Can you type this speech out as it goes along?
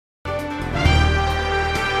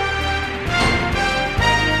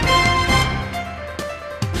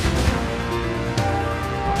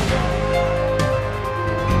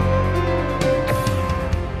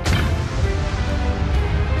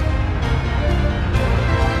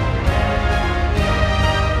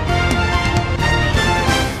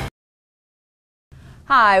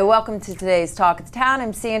Hi, welcome to today's Talk of the Town.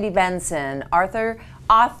 I'm Sandy Benson.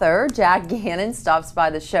 Author Jack Gannon stops by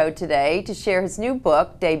the show today to share his new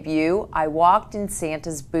book, debut, I Walked in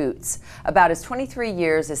Santa's Boots, about his 23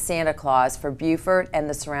 years as Santa Claus for Beaufort and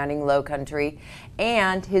the surrounding Low Country,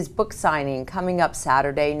 and his book signing coming up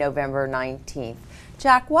Saturday, November 19th.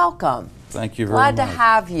 Jack, welcome. Thank you very much. Glad to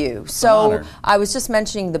have you. So I was just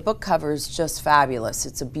mentioning the book cover is just fabulous.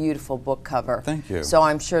 It's a beautiful book cover. Thank you. So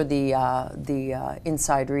I'm sure the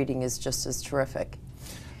inside reading is just as terrific.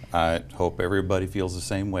 I hope everybody feels the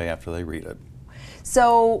same way after they read it.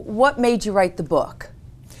 So what made you write the book?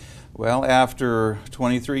 Well, after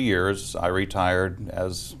 23 years, I retired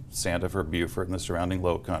as Santa for Beaufort and the surrounding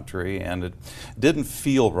Low Country, and it didn't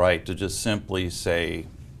feel right to just simply say,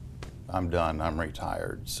 I'm done, I'm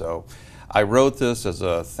retired. So I wrote this as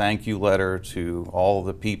a thank you letter to all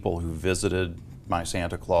the people who visited my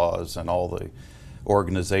Santa Claus and all the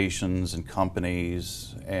organizations and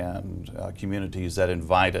companies and communities that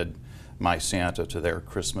invited my Santa to their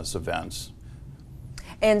Christmas events.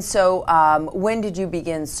 And so when did you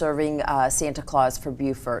begin serving Santa Claus for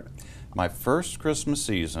Beaufort? My first Christmas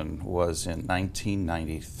season was in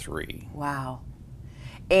 1993. Wow.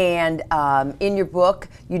 And in your book,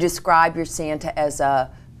 you describe your Santa as a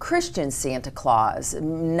Christian Santa Claus,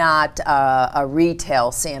 not a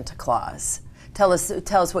retail Santa Claus. Tell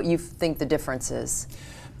us what you think the difference is.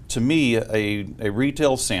 To me, a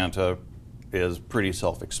retail Santa is pretty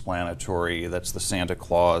self-explanatory. That's the Santa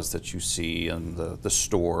Claus that you see in the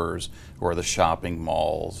stores or the shopping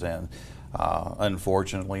malls. And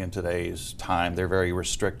unfortunately, in today's time, they're very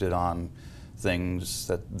restricted on things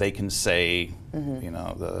that they can say. You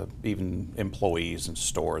know, even employees in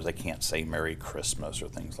stores, they can't say Merry Christmas or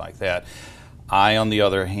things like that. I, on the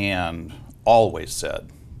other hand, always said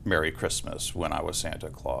Merry Christmas when I was Santa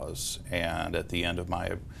Claus, and at the end of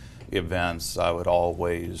my events I would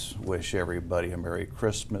always wish everybody a Merry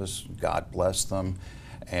Christmas, God bless them,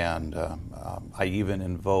 and I even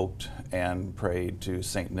invoked and prayed to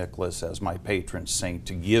St. Nicholas as my patron saint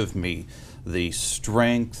to give me the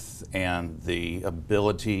strength and the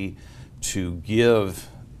ability to give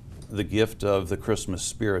the gift of the Christmas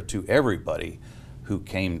spirit to everybody who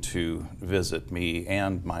came to visit me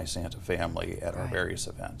and my Santa family at our various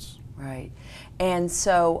events. Right. And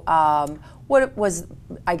so what was,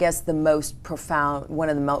 I guess, the most profound, one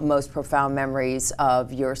of the most profound memories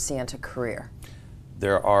of your Santa career?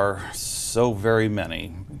 There are so very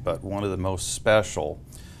many, but one of the most special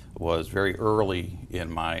was very early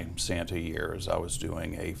in my Santa years. I was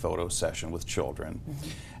doing a photo session with children,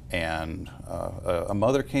 and a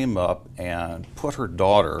mother came up and put her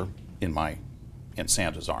daughter in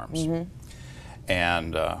Santa's arms.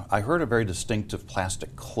 And I heard a very distinctive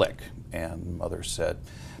plastic click, and Mother said,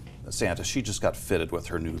 Santa, she just got fitted with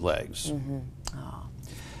her new legs.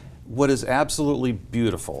 What is absolutely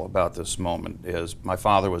beautiful about this moment is my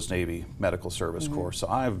father was Navy Medical Service Corps, so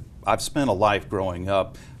I've spent a life growing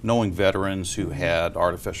up knowing veterans who had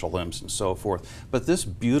artificial limbs and so forth, but this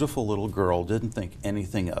beautiful little girl didn't think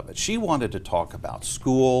anything of it. She wanted to talk about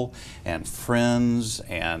school and friends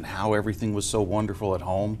and how everything was so wonderful at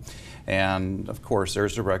home, and of course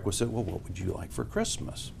there's the requisite, well, what would you like for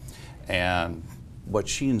Christmas? And what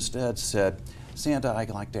she instead said, Santa, I'd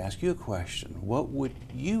like to ask you a question. What would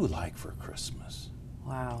you like for Christmas?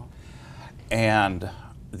 Wow. And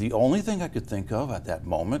the only thing I could think of at that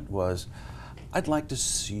moment was, I'd like to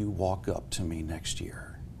see you walk up to me next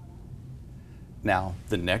year. Now,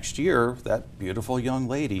 the next year, that beautiful young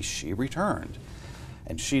lady, she returned,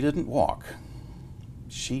 and she didn't walk.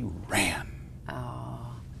 She ran.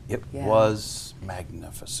 It was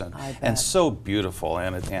magnificent and so beautiful,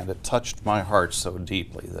 and it touched my heart so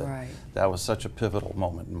deeply that that was such a pivotal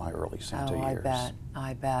moment in my early Santa years.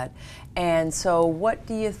 I bet. And so what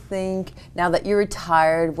do you think, now that you're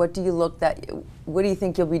retired, what do you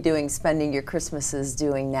think you'll be doing, spending your Christmases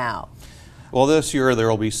doing now? Well, this year there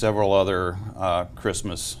will be several other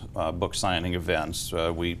Christmas book signing events.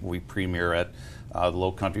 We premiere at the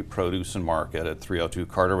Low Country Produce and Market at 302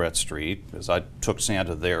 Carteret Street, as I took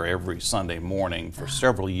Santa there every Sunday morning for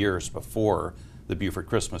several years before the Beaufort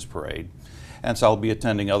Christmas Parade. And so I'll be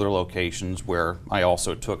attending other locations where I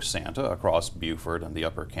also took Santa across Beaufort and the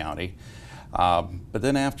Upper County. But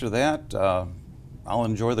then after that, I'll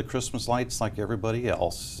enjoy the Christmas lights like everybody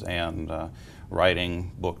else, and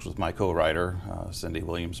writing books with my co-writer, Cindy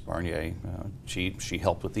Williams-Barnier. She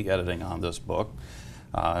helped with the editing on this book.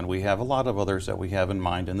 And we have a lot of others that we have in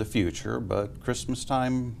mind in the future, but Christmas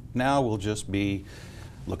time now will just be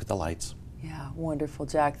look at the lights. Yeah, wonderful,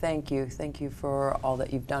 Jack. Thank you. Thank you for all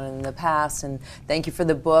that you've done in the past, and thank you for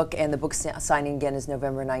the book. And the book signing again is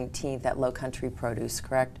November 19th at Low Country Produce,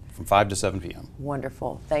 correct? From 5 to 7 p.m.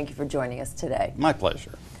 Wonderful. Thank you for joining us today. My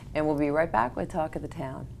pleasure. And we'll be right back with Talk of the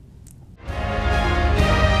Town.